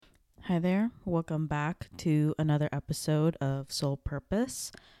Hi there. Welcome back to another episode of Soul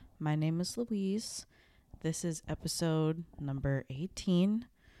Purpose. My name is Louise. This is episode number 18.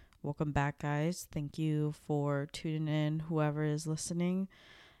 Welcome back, guys. Thank you for tuning in, whoever is listening.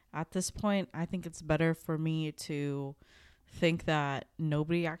 At this point, I think it's better for me to think that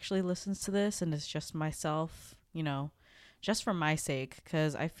nobody actually listens to this and it's just myself, just for my sake,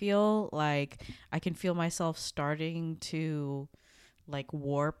 because I feel like I can feel myself starting to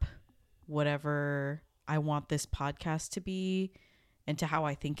warp whatever I want this podcast to be into how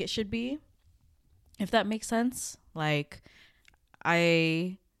I think it should be, if that makes sense. I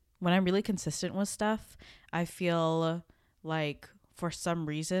when I'm really consistent with stuff, I feel like for some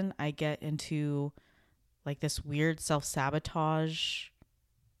reason I get into this weird self-sabotage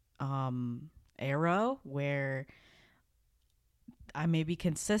era where I may be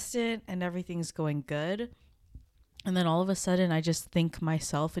consistent and everything's going good, and then all of a sudden, I just think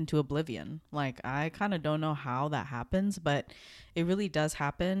myself into oblivion. I kind of don't know how that happens, but it really does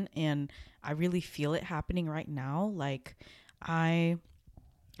happen. And I really feel it happening right now. I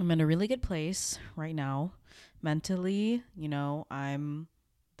am in a really good place right now. Mentally, I'm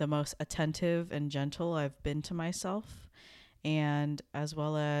the most attentive and gentle I've been to myself. And as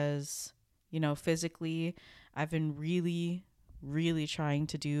well as, physically, I've been really, really trying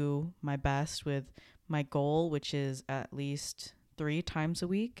to do my best with my goal, which is at least 3 times a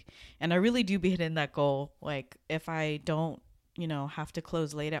week. And I really do be hitting that goal. If I don't, have to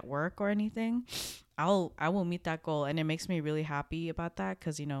close late at work or anything, I will meet that goal. And it makes me really happy about that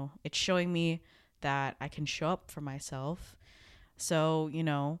because, it's showing me that I can show up for myself. So,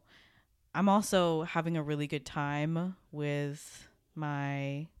 I'm also having a really good time with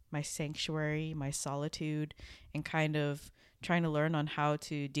my sanctuary, my solitude, and kind of trying to learn on how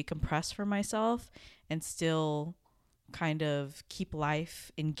to decompress for myself and still kind of keep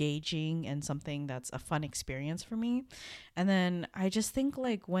life engaging and something that's a fun experience for me. And then I just think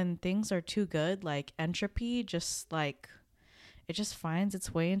when things are too good, entropy just it just finds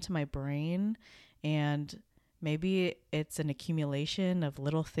its way into my brain, and maybe it's an accumulation of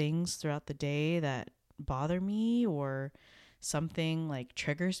little things throughout the day that bother me, or something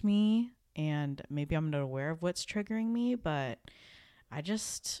triggers me, and maybe I'm not aware of what's triggering me, but I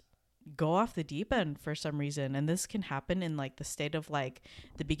just go off the deep end for some reason. And this can happen in the state of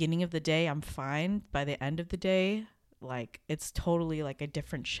the beginning of the day, I'm fine. By the end of the day, it's totally a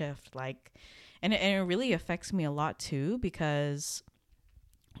different shift. And it really affects me a lot too, because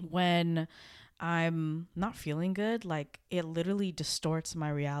when I'm not feeling good, it literally distorts my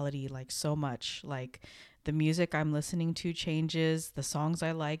reality so much. The music I'm listening to changes, the songs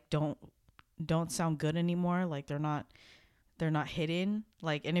I like don't sound good anymore. They're not hidden.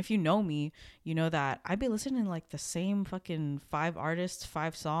 And if you know me, you know that I'd be listening to the same fucking 5 artists,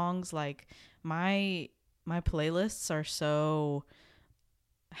 5 songs. My playlists are so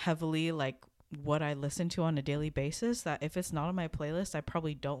heavily what I listen to on a daily basis that if it's not on my playlist, I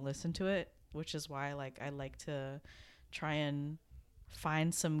probably don't listen to it, which is why I like to try and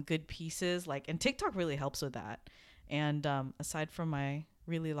find some good pieces. And TikTok really helps with that. And aside from my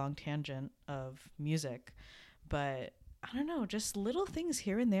really long tangent of music, but I don't know, just little things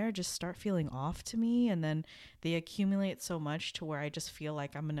here and there just start feeling off to me, and then they accumulate so much to where I just feel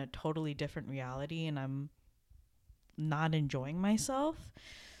like I'm in a totally different reality and I'm not enjoying myself.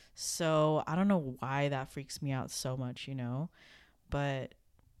 So I don't know why that freaks me out so much, but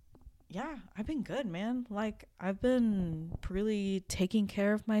yeah, I've been good, man. I've been really taking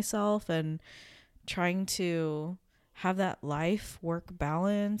care of myself and trying to have that life work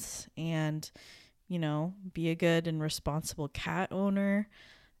balance, and be a good and responsible cat owner,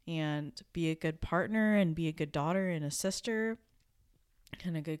 and be a good partner, and be a good daughter and a sister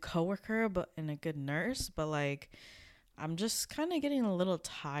and a good coworker, and a good nurse. But I'm just kind of getting a little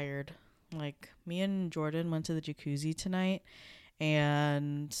tired. Me and Jordan went to the jacuzzi tonight,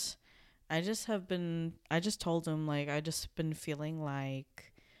 and I just told him I just been feeling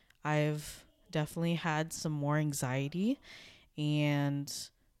like I've definitely had some more anxiety. And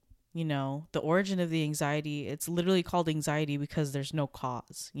the origin of the anxiety, it's literally called anxiety because there's no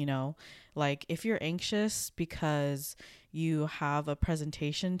cause. If you're anxious because you have a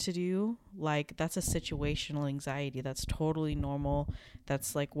presentation to do, that's a situational anxiety. That's totally normal.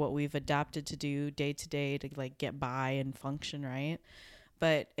 That's what we've adapted to do day to day to get by and function, right?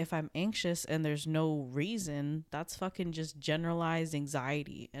 But if I'm anxious and there's no reason, that's fucking just generalized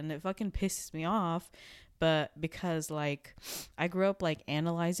anxiety, and it fucking pisses me off. But because I grew up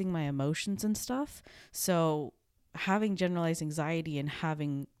analyzing my emotions and stuff, so having generalized anxiety and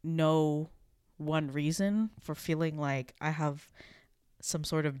having no one reason for feeling like I have some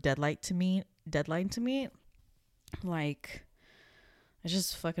sort of deadline to meet, like, it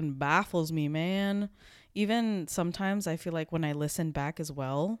just fucking baffles me, man. Even sometimes I feel like when I listen back as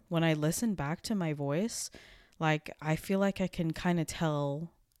well, when I listen back to my voice, like, I feel like I can kind of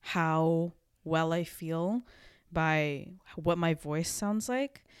tell how well I feel by what my voice sounds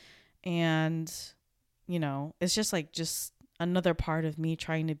like. And, it's just like, just another part of me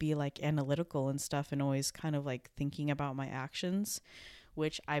trying to be like analytical and stuff, and always kind of like thinking about my actions,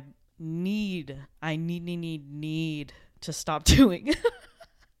 which I need to stop doing.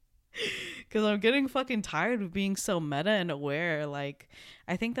 Because I'm getting fucking tired of being so meta and aware. Like,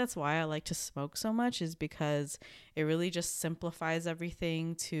 I think that's why I like to smoke so much, is because it really just simplifies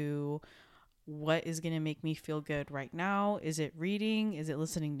everything to what is going to make me feel good right now. Is it reading? Is it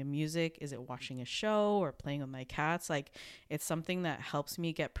listening to music? Is it watching a show or playing with my cats? Like, it's something that helps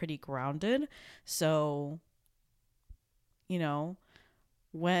me get pretty grounded. So,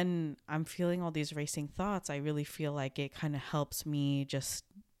 when I'm feeling all these racing thoughts, I really feel like it kind of helps me just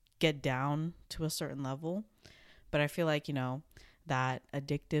get down to a certain level. But I feel like, that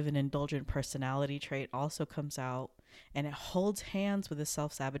addictive and indulgent personality trait also comes out, and it holds hands with the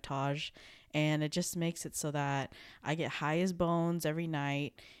self-sabotage, and it just makes it so that I get high as bones every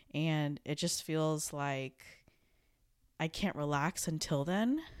night, and it just feels like I can't relax until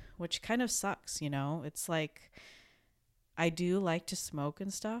then, which kind of sucks. It's like, I do like to smoke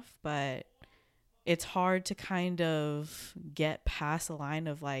and stuff, but it's hard to kind of get past the line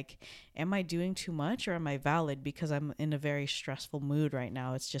of like, am I doing too much or am I valid? Because I'm in a very stressful mood right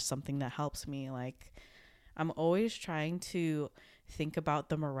now. It's just something that helps me. Like, I'm always trying to think about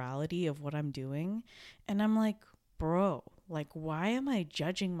the morality of what I'm doing. And I'm like, bro, like, why am I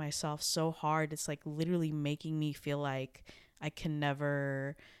judging myself so hard? It's like literally making me feel like I can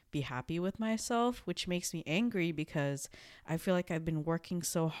never be happy with myself, which makes me angry, because I feel like I've been working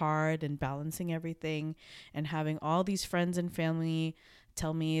so hard and balancing everything and having all these friends and family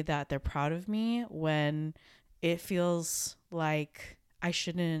tell me that they're proud of me, when it feels like I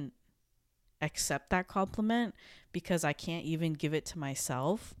shouldn't accept that compliment because I can't even give it to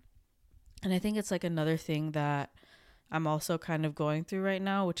myself. And I think it's like another thing that I'm also kind of going through right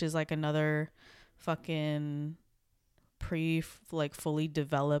now, which is like another fucking fully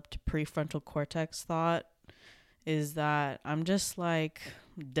developed prefrontal cortex thought, is that I'm just like,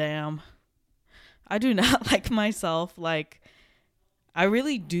 damn, I do not like myself. Like, I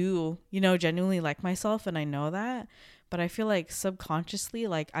really do, genuinely like myself, and I know that, but I feel like subconsciously,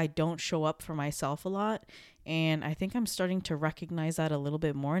 like, I don't show up for myself a lot. And I think I'm starting to recognize that a little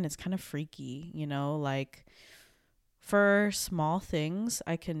bit more, and it's kind of freaky, like, for small things,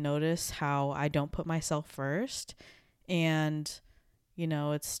 I can notice how I don't put myself first. And,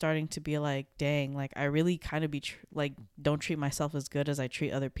 it's starting to be like, dang, like, I really kind of don't treat myself as good as I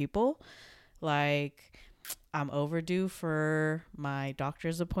treat other people. Like, I'm overdue for my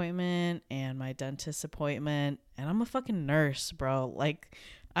doctor's appointment and my dentist appointment, and I'm a fucking nurse, bro. Like,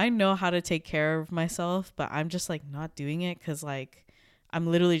 I know how to take care of myself, but I'm just like not doing it because, like, I'm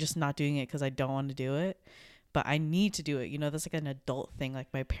literally just not doing it because I don't want to do it. But I need to do it. That's like an adult thing. Like,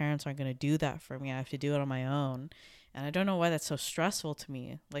 my parents aren't going to do that for me. I have to do it on my own. And I don't know why that's so stressful to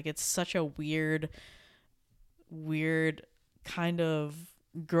me. Like, it's such a weird kind of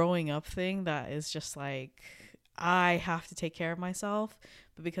growing up thing that is just like, I have to take care of myself.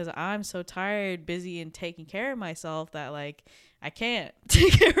 But because I'm so tired, busy, and taking care of myself, that, like, I can't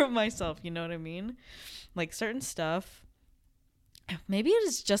take care of myself. You know what I mean? Like, certain stuff, maybe it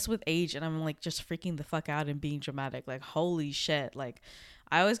is just with age, and I'm like just freaking the fuck out and being dramatic. Like, holy shit. Like,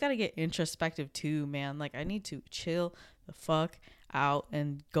 I always got to get introspective too, man. Like, I need to chill the fuck out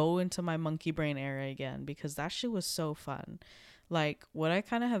and go into my monkey brain era again, because that shit was so fun. Like, what I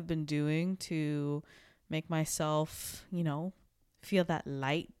kind of have been doing to make myself, feel that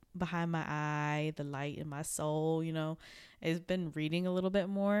light behind my eye, the light in my soul, has been reading a little bit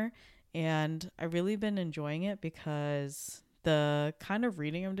more. And I've really been enjoying it, because the kind of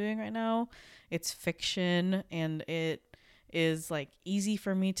reading I'm doing right now, it's fiction, and it is like easy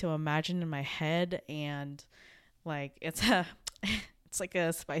for me to imagine in my head, and like it's like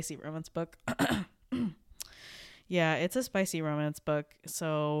a spicy romance book. Yeah, it's a spicy romance book.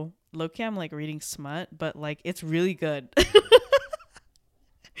 So low-key, I'm like reading smut, but like it's really good.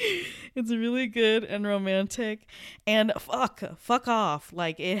 It's really good and romantic, and fuck off.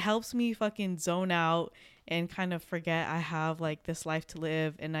 Like, it helps me fucking zone out and kind of forget I have like this life to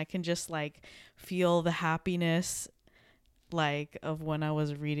live, and I can just like feel the happiness, like, of when I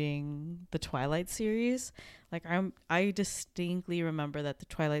was reading the Twilight series. Like, I distinctly remember that the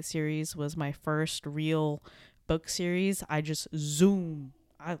Twilight series was my first real book series, I just zoom.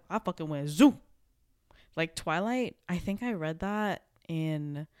 I fucking went zoom. Like Twilight, I think I read that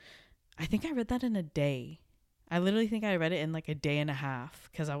in a day. I literally think I read it in like a day and a half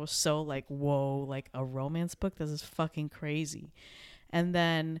because I was so like, whoa, like a romance book? This is fucking crazy. And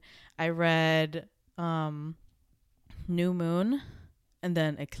then I read New Moon, and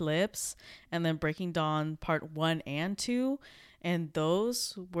then Eclipse, and then Breaking Dawn part 1 and 2. And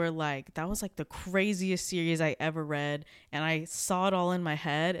those were like, that was like the craziest series I ever read. And I saw it all in my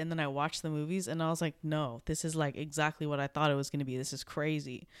head. And then I watched the movies and I was like, no, this is like exactly what I thought it was going to be. This is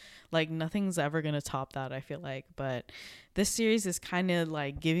crazy. Like nothing's ever going to top that, I feel like. But this series is kind of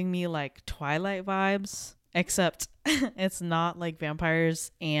like giving me like Twilight vibes, except it's not like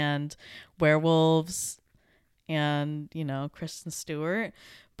vampires and werewolves and, you know, Kristen Stewart.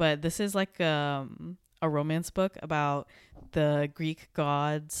 But this is like a romance book about the Greek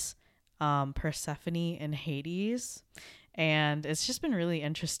gods, Persephone and Hades. And it's just been really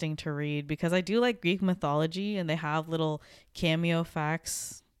interesting to read because I do like Greek mythology, and they have little cameo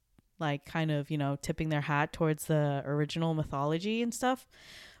facts, like kind of, you know, tipping their hat towards the original mythology and stuff.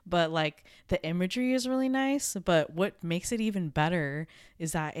 But like the imagery is really nice. But what makes it even better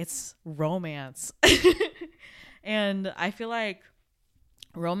is that it's romance. And I feel like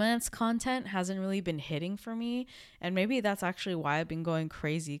romance content hasn't really been hitting for me, and maybe that's actually why I've been going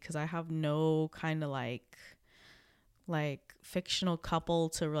crazy, because I have no kind of like fictional couple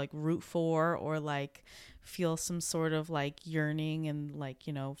to like root for or like feel some sort of like yearning and like,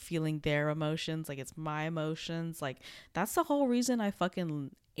 you know, feeling their emotions. Like it's my emotions. Like that's the whole reason I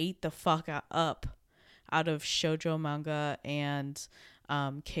fucking ate the fuck up out of shoujo manga and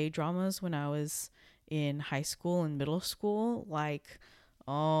K-dramas when I was in high school and middle school. Like,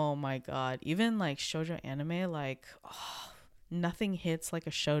 oh my god, even like shoujo anime, like, oh, nothing hits like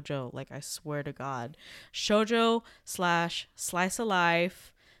a shoujo. Like I swear to god, shoujo slash slice of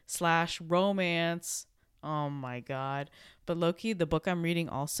life slash romance. Oh my god. But low-key, the book I'm reading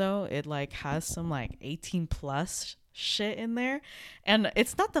also, it like has some like 18 plus shit in there, and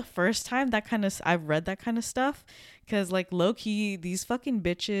it's not the first time that kind of I've read that kind of stuff, because like low-key these fucking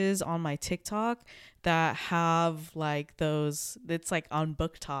bitches on my TikTok that have like those, it's like on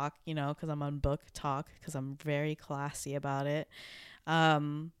Book Talk, you know, because I'm on Book Talk because I'm very classy about it.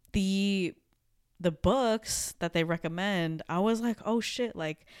 The books that they recommend, I was like, oh shit,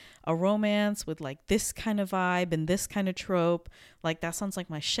 like a romance with like this kind of vibe and this kind of trope, like that sounds like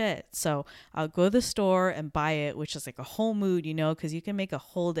my shit. So I'll go to the store and buy it, which is like a whole mood, you know, because you can make a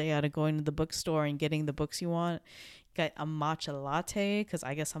whole day out of going to the bookstore and getting the books you want. Get a matcha latte, because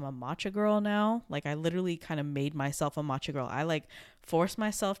I guess I'm a matcha girl now. Like I literally kind of made myself a matcha girl. I like forced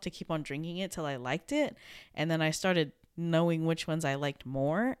myself to keep on drinking it till I liked it, and then I started knowing which ones I liked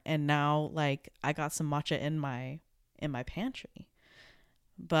more, and now like I got some matcha in my pantry.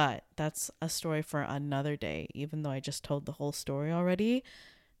 But that's a story for another day, even though I just told the whole story already.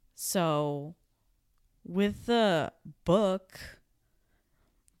 So with the book,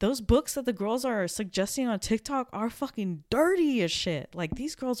 those books that the girls are suggesting on TikTok are fucking dirty as shit. Like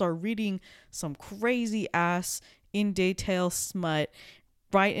these girls are reading some crazy ass in detail smut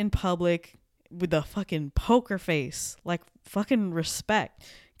right in public with a fucking poker face. Like fucking respect,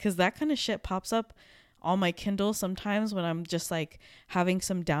 because that kind of shit pops up on my Kindle sometimes when I'm just like having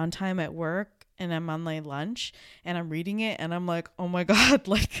some downtime at work and I'm on my lunch and I'm reading it and I'm like, oh my god,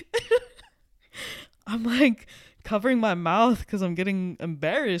 like I'm like covering my mouth because I'm getting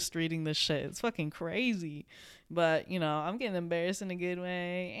embarrassed reading this shit. It's fucking crazy. But you know, I'm getting embarrassed in a good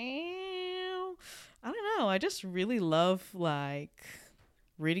way. I don't know, I just really love like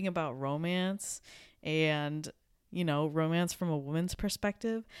reading about romance, and you know, romance from a woman's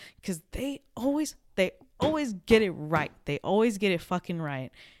perspective, because they always get it right. They always get it fucking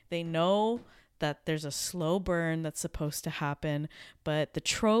right. They know that there's a slow burn that's supposed to happen, but the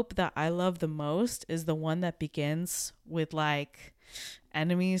trope that I love the most is the one that begins with like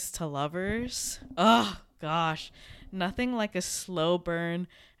enemies to lovers. Oh gosh, nothing like a slow burn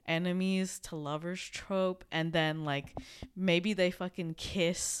enemies to lovers trope, and then like maybe they fucking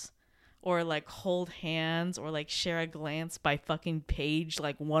kiss or like hold hands or like share a glance by fucking page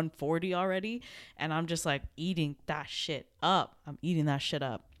like 140 already, and I'm just like eating that shit up. I'm eating that shit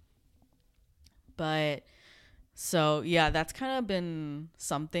up. But so yeah, that's kind of been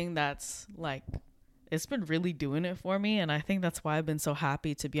something that's like, it's been really doing it for me, and I think that's why I've been so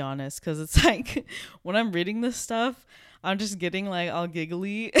happy, to be honest, because it's like when I'm reading this stuff, I'm just getting like all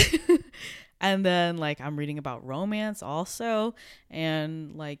giggly. And then like I'm reading about romance also,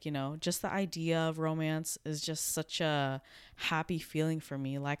 and like, you know, just the idea of romance is just such a happy feeling for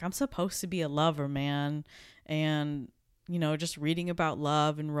me. Like I'm supposed to be a lover, man, And, you know, just reading about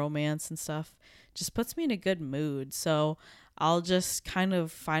love and romance and stuff just puts me in a good mood. So I'll just kind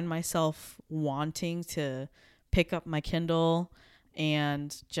of find myself wanting to pick up my Kindle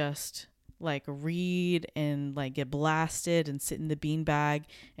and just like read and like get blasted and sit in the beanbag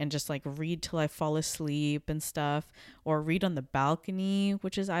and just like read till I fall asleep and stuff, or read on the balcony,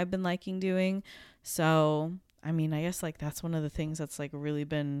 which is I've been liking doing. So I mean, I guess like that's one of the things that's like really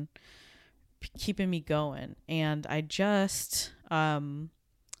been keeping me going. And I didn't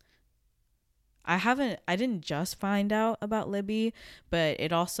just find out about Libby, but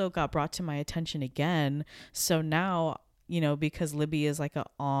it also got brought to my attention again. So now, you know, because Libby is like an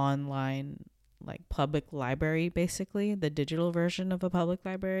online like public library, basically the digital version of a public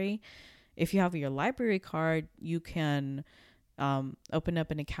library. If you have your library card, you can open up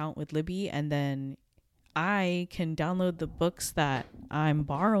an account with Libby, and then I can download the books that I'm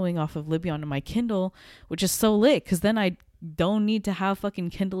borrowing off of Libby onto my Kindle, which is so lit because then I don't need to have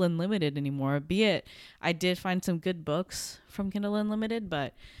fucking Kindle Unlimited anymore. Be it, I did find some good books from Kindle Unlimited,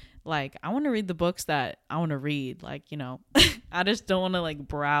 but like I want to read the books that I want to read. Like, you know, I just don't want to like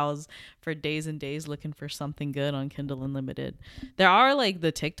browse for days and days looking for something good on Kindle Unlimited. There are like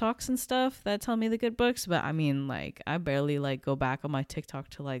the TikToks and stuff that tell me the good books, but I mean, like I barely like go back on my TikTok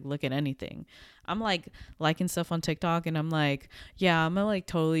to like look at anything. I'm like liking stuff on TikTok and I'm like, yeah, I'm gonna like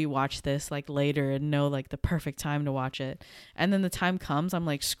totally watch this like later and know like the perfect time to watch it. And then the time comes, I'm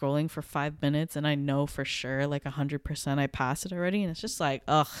like scrolling for 5 minutes and I know for sure like 100% I passed it already. And it's just like,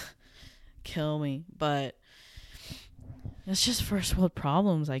 ugh, kill me. But it's just first world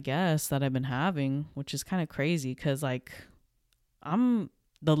problems, I guess, that I've been having, which is kind of crazy because like I'm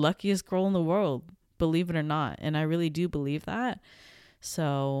the luckiest girl in the world, believe it or not. And I really do believe that.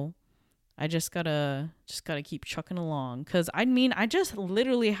 So I just gotta keep trucking along. Cause I mean, I just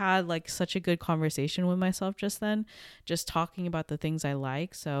literally had like such a good conversation with myself just then, just talking about the things I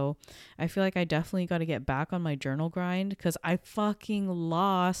like. So I feel like I definitely got to get back on my journal grind, cause I fucking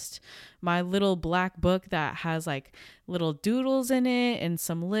lost my little black book that has like little doodles in it and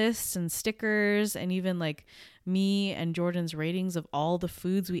some lists and stickers and even like me and Jordan's ratings of all the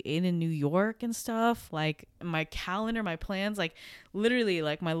foods we ate in New York and stuff, like my calendar, my plans, like literally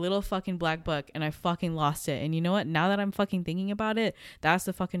like my little fucking black book, and I fucking lost it. And you know what? Now that I'm fucking thinking about it, that's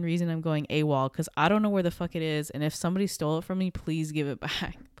the fucking reason I'm going AWOL, because I don't know where the fuck it is. And if somebody stole it from me, please give it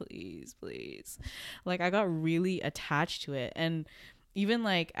back. Please. Like I got really attached to it. And even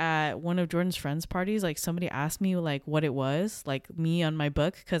like at one of Jordan's friends' parties, like somebody asked me like what it was, like me on my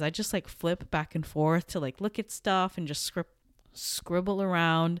book, because I just like flip back and forth to like look at stuff and just scribble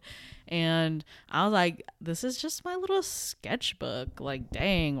around. And I was like, this is just my little sketchbook. Like,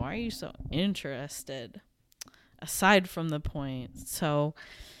 dang, why are you so interested? Aside from the point. So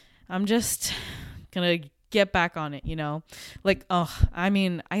I'm just gonna get back on it, you know? Like, oh, I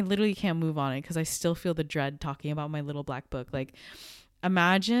mean, I literally can't move on it because I still feel the dread talking about my little black book. Like,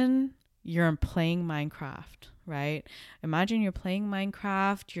 imagine you're playing Minecraft, right? Imagine you're playing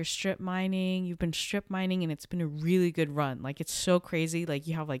Minecraft, you're strip mining, you've been strip mining, and it's been a really good run. Like, it's so crazy. Like,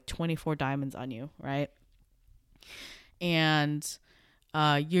 you have like 24 diamonds on you, right? And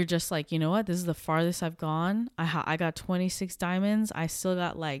you're just like, you know what? This is the farthest I've gone. I got 26 diamonds. I still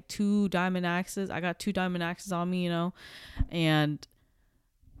got like 2 diamond axes. I got 2 diamond axes on me, you know? And,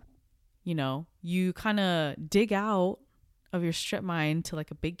 you know, you kind of dig out of your strip mine to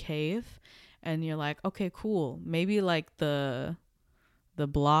like a big cave, and you're like, okay, cool. Maybe like the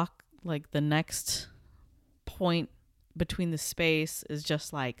block, like the next point between the space is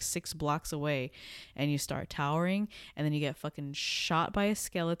just like 6 blocks away, and you start towering, and then you get fucking shot by a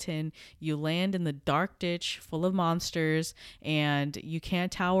skeleton. You land in the dark ditch full of monsters, and you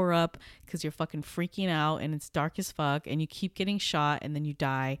can't tower up because you're fucking freaking out and it's dark as fuck, and you keep getting shot, and then you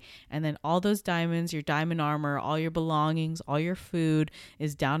die. And then all those diamonds, your diamond armor, all your belongings, all your food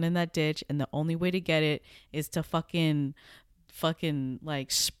is down in that ditch, and the only way to get it is to fucking like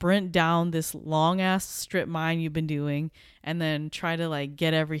sprint down this long ass strip mine you've been doing, and then try to like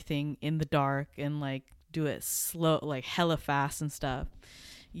get everything in the dark and like do it slow, like hella fast and stuff.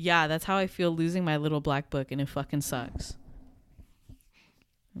 Yeah, that's how I feel losing my little black book, and it fucking sucks.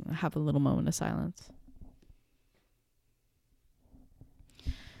 Have a little moment of silence.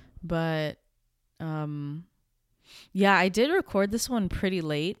 But yeah, I did record this one pretty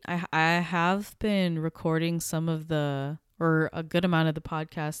late. I have been recording some of the, or a good amount of the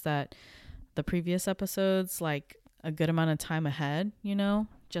podcast, that the previous episodes, like a good amount of time ahead, you know,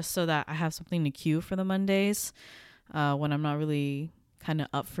 just so that I have something to cue for the Mondays when I'm not really kind of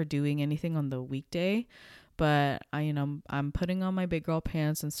up for doing anything on the weekday. But I'm putting on my big girl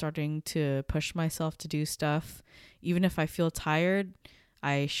pants and starting to push myself to do stuff. Even if I feel tired,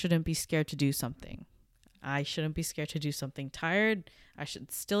 I shouldn't be scared to do something. I shouldn't be scared to do something tired. I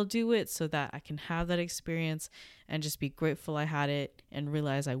should still do it so that I can have that experience and just be grateful I had it and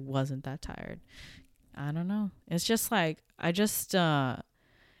realize I wasn't that tired. I don't know. It's just like, I just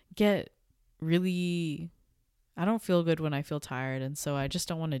get really, I don't feel good when I feel tired. And so I just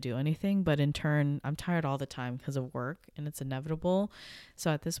don't want to do anything. But in turn, I'm tired all the time because of work and it's inevitable.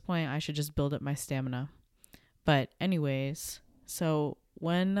 So at this point, I should just build up my stamina. But anyways, so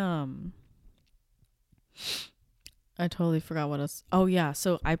when, I totally forgot what else. Oh yeah,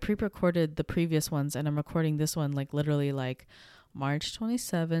 so I pre-recorded the previous ones and I'm recording this one like literally like March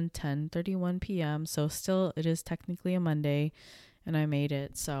 27, 10:31 p.m. So still it is technically a Monday and I made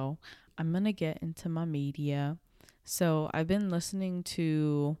it. So I'm going to get into my media. So I've been listening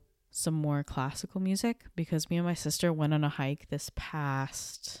to some more classical music because me and my sister went on a hike this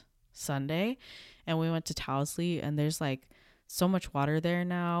past Sunday and we went to Towsley and there's like so much water there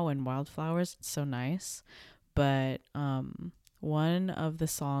now and wildflowers. It's so nice. But one of the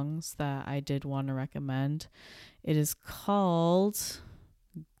songs that I did want to recommend, it is called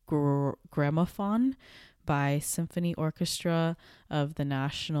Gramophone by Symphony Orchestra of the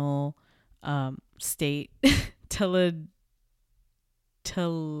National State Teleradio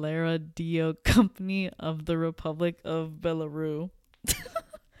Company of the Republic of Belarus.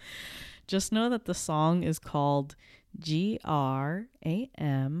 Just know that the song is called Gramophone.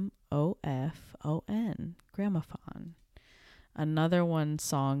 Gramophone. Another one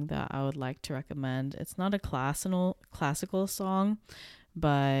song that I would like to recommend. It's not a classical song,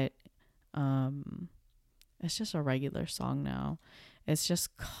 but it's just a regular song now. It's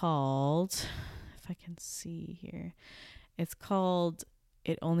just called, if I can see here, it's called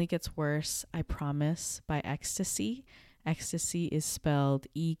It Only Gets Worse, I Promise by Ecstasy. Ecstasy is spelled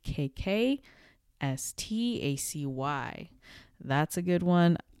EKKSTACY. That's a good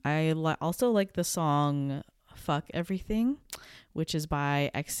one. I also like the song Fuck Everything, which is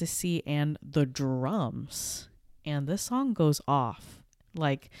by Ecstasy and the Drums. And this song goes off.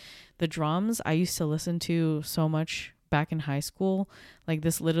 Like the drums I used to listen to so much back in high school. Like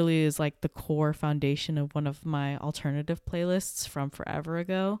this literally is like the core foundation of one of my alternative playlists from forever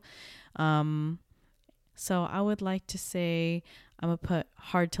ago. So I would like to say I'm going to put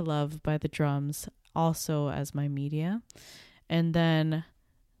Hard to Love by the Drums also as my media. And then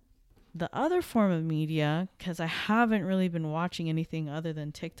the other form of media, because I haven't really been watching anything other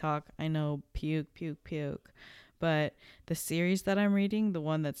than TikTok. I know, puke. But the series that I'm reading, the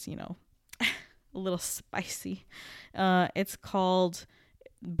one that's, a little spicy, it's called,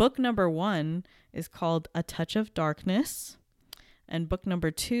 book number 1 is called A Touch of Darkness. And book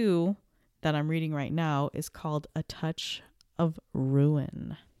number 2 that I'm reading right now is called A Touch of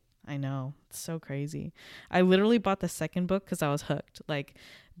Ruin. I know, it's so crazy. I literally bought the second book because I was hooked. Like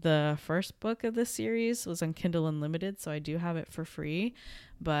the first book of this series was on Kindle Unlimited, so I do have it for free.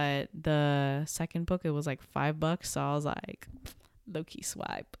 But the second book, it was like $5, so I was like, low-key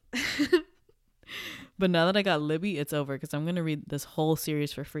swipe. But now that I got Libby, it's over because I'm going to read this whole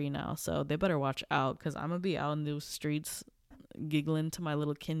series for free now. So they better watch out because I'm going to be out in the streets giggling to my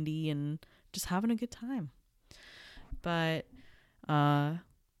little kindy and just having a good time. But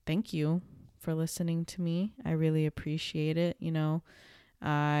thank you for listening to me. I really appreciate it.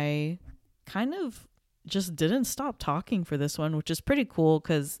 I kind of just didn't stop talking for this one, which is pretty cool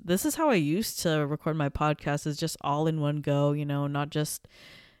because this is how I used to record my podcast, is just all in one go, not just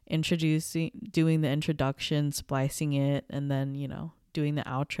doing the introduction, splicing it, and then, doing the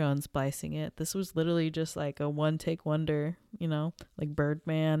outro and splicing it. This was literally just like a one take wonder, like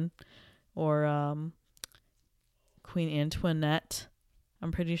Birdman or Queen Antoinette,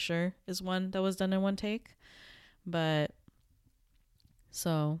 I'm pretty sure is one that was done in one take. But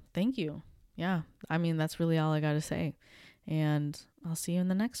so thank you. Yeah, I mean, that's really all I gotta say. And I'll see you in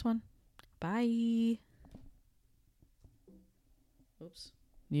the next one. Bye. Oops.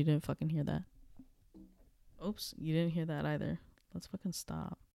 You didn't fucking hear that. Oops. You didn't hear that either. Let's fucking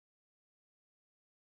stop.